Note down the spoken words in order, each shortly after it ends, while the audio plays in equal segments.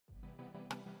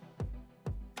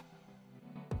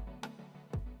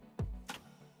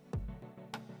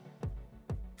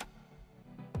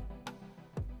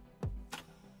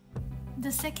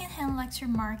The second-hand luxury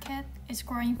market is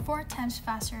growing 4 times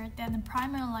faster than the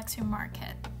primary luxury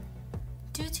market.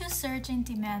 Due to surging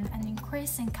demand and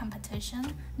increasing competition,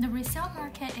 the resale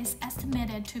market is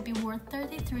estimated to be worth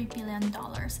 $33 billion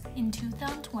in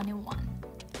 2021.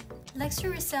 Luxury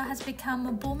resale has become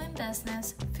a booming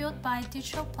business fueled by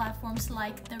digital platforms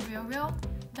like The RealReal,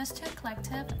 Vista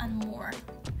Collective, and more.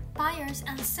 Buyers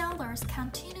and sellers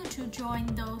continue to join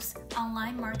those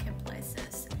online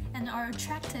marketplaces and are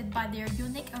attracted by their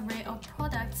unique array of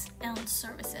products and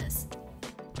services.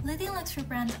 Leading luxury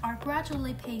brands are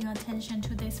gradually paying attention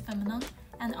to this phenomenon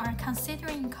and are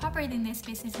considering incorporating this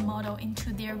business model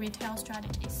into their retail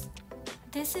strategies.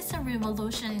 This is a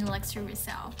revolution in luxury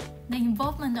resale. The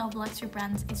involvement of luxury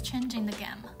brands is changing the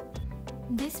game.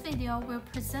 This video will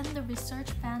present the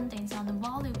research findings on the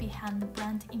value behind the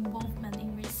brand involvement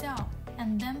in resale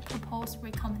and then propose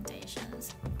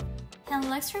recommendations. Can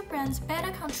luxury brands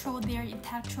better control their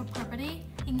intellectual property,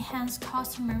 enhance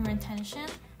customer retention,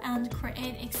 and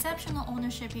create exceptional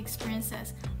ownership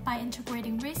experiences by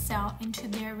integrating resale into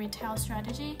their retail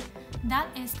strategy? That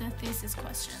is the thesis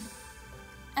question.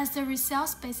 As the resale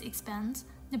space expands,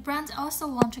 the brands also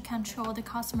want to control the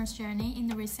customer's journey in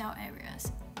the resale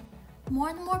areas. More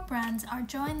and more brands are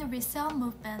joining the resale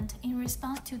movement in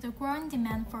response to the growing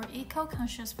demand for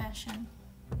eco-conscious fashion.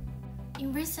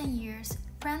 In recent years,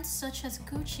 brands such as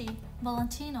Gucci,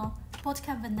 Valentino,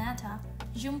 Bottega Veneta,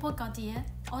 Jumbo Gaudier,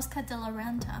 Oscar de la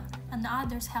Renta, and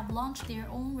others have launched their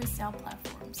own resale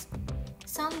platforms.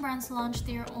 Some brands launch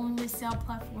their own resale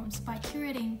platforms by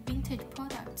curating vintage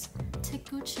products. Take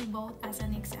Gucci Vault as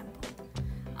an example.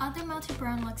 Other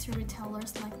multi-brand luxury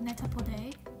retailers like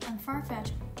Net-a-Porter and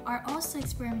Farfetch are also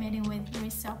experimenting with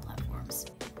resale platforms.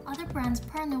 Other brands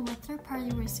partner with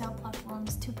third-party resale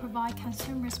platforms to provide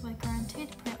consumers with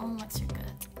guaranteed pre-owned luxury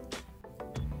goods.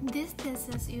 This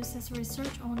thesis uses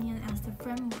research onion as the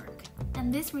framework,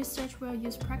 and this research will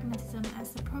use pragmatism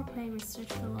as the appropriate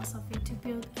research philosophy to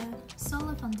build a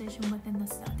solid foundation within the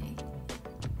study.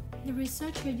 The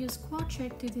researcher used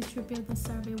Qualtrics to distribute the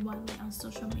survey widely on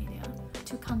social media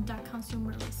to conduct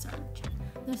consumer research.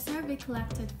 The survey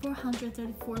collected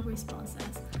 434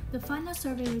 responses. The final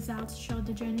survey results showed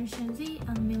the Generation Z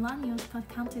and Millennials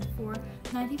accounted for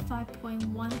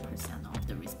 95.1% of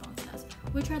the responses,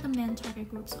 which are the main target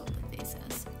groups of the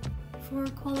thesis. For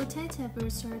qualitative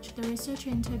research, the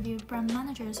researcher interviewed brand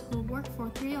managers who work for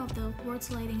 3 of the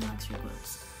world's leading luxury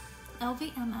groups: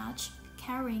 LVMH,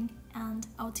 Kering, and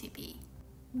OTB.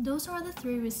 Those are the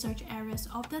 3 research areas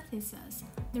of the thesis.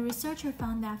 The researcher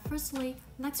found that firstly,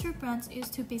 luxury brands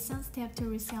used to be sensitive to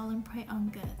reselling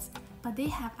pre-owned goods, but they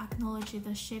have acknowledged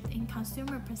the shift in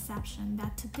consumer perception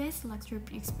that today's luxury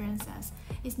experiences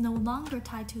is no longer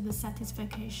tied to the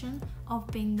satisfaction of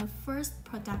being the first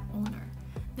product owner.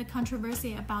 The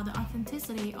controversy about the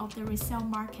authenticity of the resale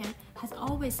market has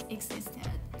always existed,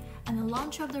 and the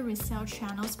launch of the resale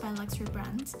channels by luxury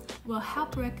brands will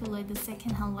help regulate the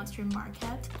second-hand luxury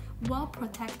market while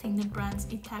protecting the brand's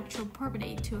intellectual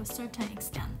property to a certain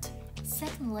extent.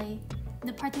 Secondly,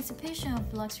 the participation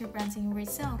of luxury brands in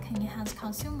resale can enhance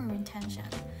consumer retention.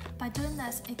 By doing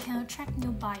this, it can attract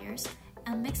new buyers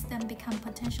and makes them become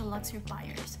potential luxury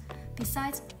buyers.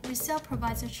 Besides, resale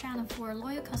provides a channel for a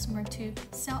loyal customer to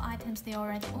sell items they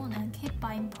already own and keep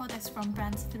buying products from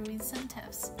brands through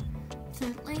incentives.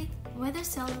 Thirdly, whether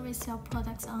selling resale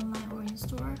products online or in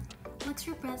store,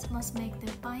 luxury brands must make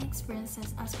their buying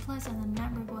experiences as pleasant and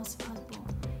memorable as possible.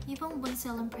 Even when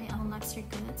selling pre-owned luxury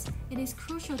goods, it is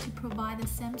crucial to provide the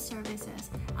same services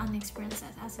and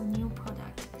experiences as a new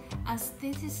product, as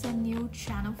this is a new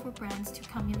channel for brands to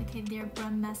communicate their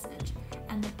brand message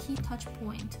and a key touch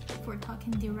point for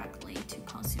talking directly to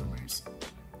consumers.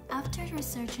 After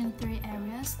researching 3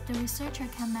 areas, the researcher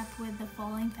came up with the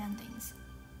following findings.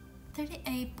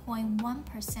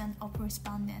 38.1% of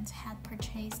respondents had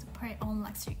purchased pre-owned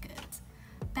luxury goods.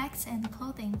 Bags and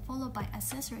clothing, followed by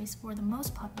accessories, were the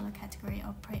most popular category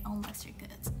of pre-owned luxury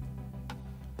goods.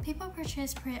 People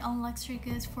purchase pre-owned luxury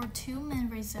goods for 2 main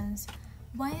reasons.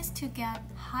 One is to get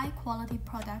high-quality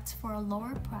products for a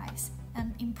lower price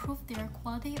and improve their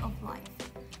quality of life.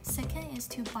 Second is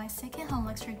to buy second-hand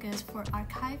luxury goods for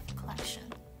archive collection.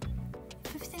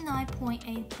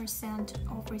 59.8%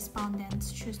 of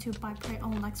respondents choose to buy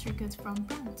pre-owned luxury goods from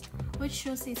brands, which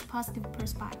shows its positive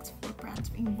prospects for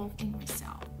brands involved in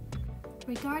resale.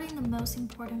 Regarding the most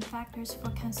important factors for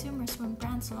consumers when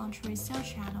brands launch resale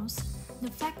channels, the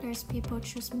factors people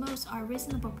choose most are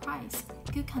reasonable price,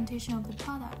 good condition of the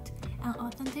product, and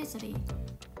authenticity.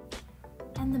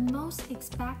 And the most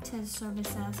expected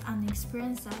services and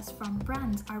experiences from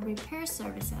brands are repair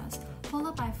services,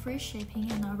 followed by free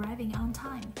shipping and arriving on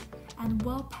time. and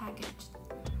well packaged.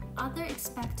 Other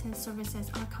expected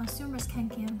services are consumers can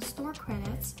gain store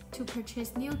credits to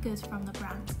purchase new goods from the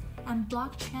brands, and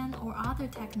blockchain or other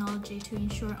technology to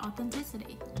ensure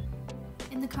authenticity.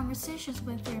 In the conversations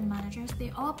with their managers,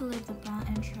 they all believe the brand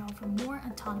entry offers more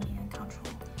autonomy and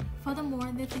control.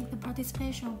 Furthermore, they think the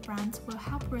participation of brands will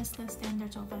help raise the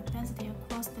standards of authenticity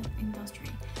across the industry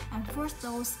and force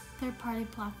those third-party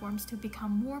platforms to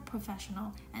become more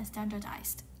professional and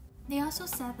standardized. They also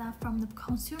said that from the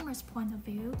consumer's point of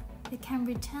view, they can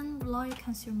retain loyal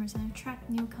consumers and attract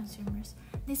new consumers.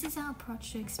 This is an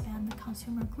approach to expand the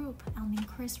consumer group and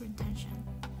increase retention.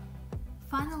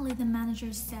 Finally, the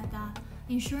managers said that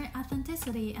ensuring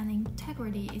authenticity and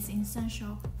integrity is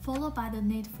essential, followed by the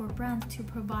need for brands to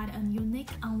provide a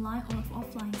unique online or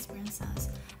offline experiences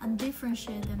and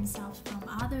differentiate themselves from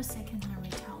other second-hand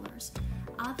retailers.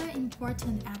 Other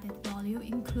important added value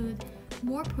include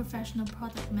more professional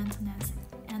product maintenance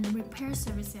and repair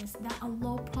services that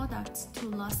allow products to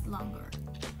last longer.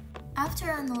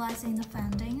 After analyzing the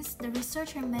findings, the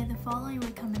researcher made the following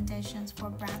recommendations for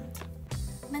brands.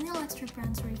 Many luxury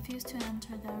brands refuse to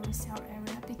enter the resale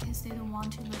area because they don't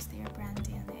want to lose their brand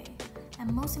DNA.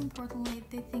 And most importantly,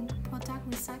 they think product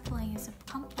recycling is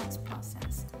a complex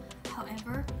process.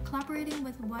 However, collaborating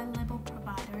with white label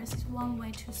providers is one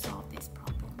way to solve this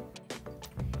problem.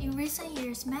 In recent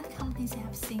years, many companies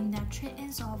have seen that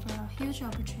trade-ins offer a huge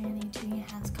opportunity to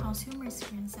enhance consumer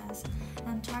experiences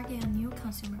and target a new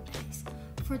consumer base.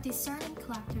 For discerning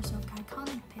collectors of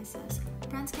iconic pieces,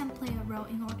 brands can play a role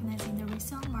in organizing the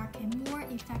resale market more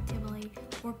effectively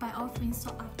or by offering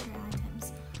sought-after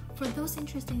items. For those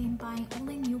interested in buying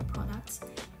only new products,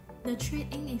 the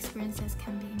trade-in experiences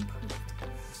can be improved.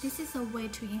 This is a way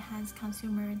to enhance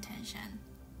consumer retention.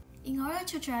 In order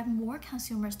to drive more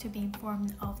consumers to be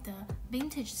informed of the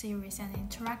vintage series and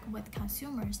interact with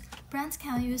consumers, brands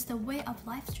can use the way of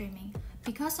live streaming.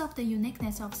 Because of the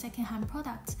uniqueness of second-hand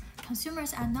products,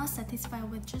 consumers are not satisfied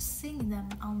with just seeing them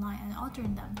online and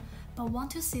ordering them, but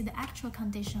want to see the actual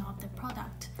condition of the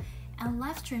product. And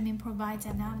live streaming provides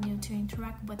an avenue to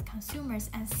interact with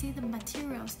consumers and see the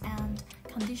materials and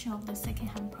condition of the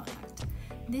second-hand product.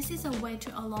 This is a way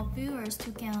to allow viewers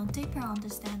to gain a deeper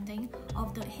understanding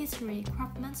of the history,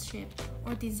 craftsmanship,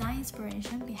 or design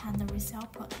inspiration behind the resale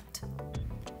product.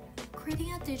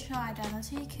 Creating a digital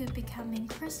identity could become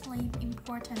increasingly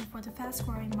important for the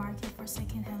fast-growing market for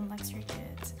second-hand luxury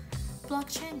goods.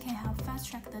 Blockchain can help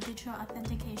fast-track the digital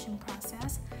authentication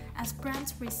process as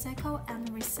brands recycle and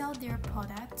resell their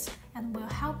products and will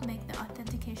help make the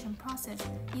authentication process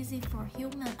easy for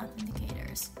human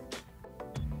authenticators.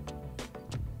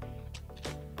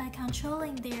 By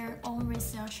controlling their own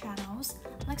resale channels,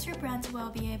 luxury brands will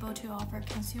be able to offer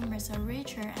consumers a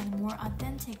richer and more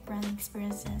authentic brand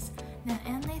experiences than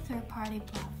any third-party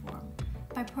platform.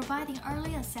 By providing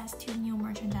early access to new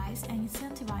merchandise and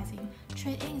incentivizing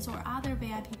trade-ins or other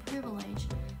VIP privilege,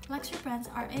 luxury brands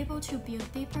are able to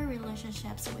build deeper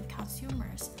relationships with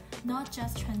consumers, not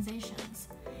just transactions.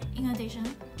 In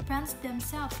addition, brands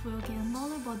themselves will gain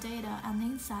valuable data and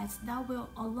insights that will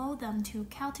allow them to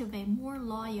cultivate more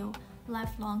loyal,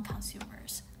 lifelong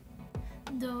consumers.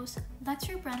 Thus,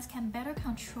 luxury brands can better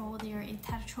control their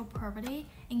intellectual property,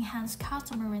 enhance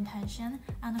customer retention,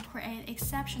 and create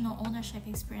exceptional ownership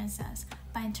experiences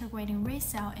by integrating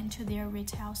resale into their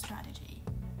retail strategy.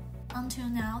 Until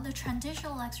now, the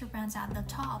traditional luxury brands at the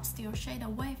top still shade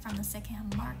away from the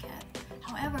second-hand market.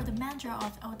 However, the manager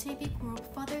of LTB Group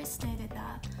further stated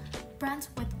that brands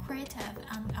with creative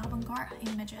and avant-garde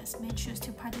images may choose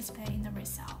to participate in the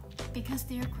resale because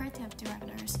their creative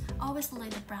directors always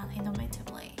lead the brand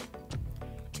innovatively.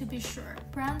 To be sure,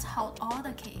 brands hold all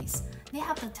the keys. They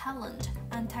have the talent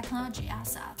and technology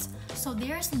assets, so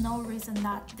there is no reason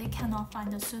that they cannot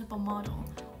find a suitable model.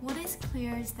 What is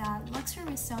clear is that luxury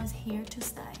resale is here to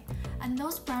stay, and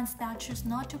those brands that choose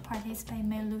not to participate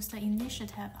may lose the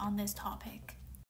initiative on this topic.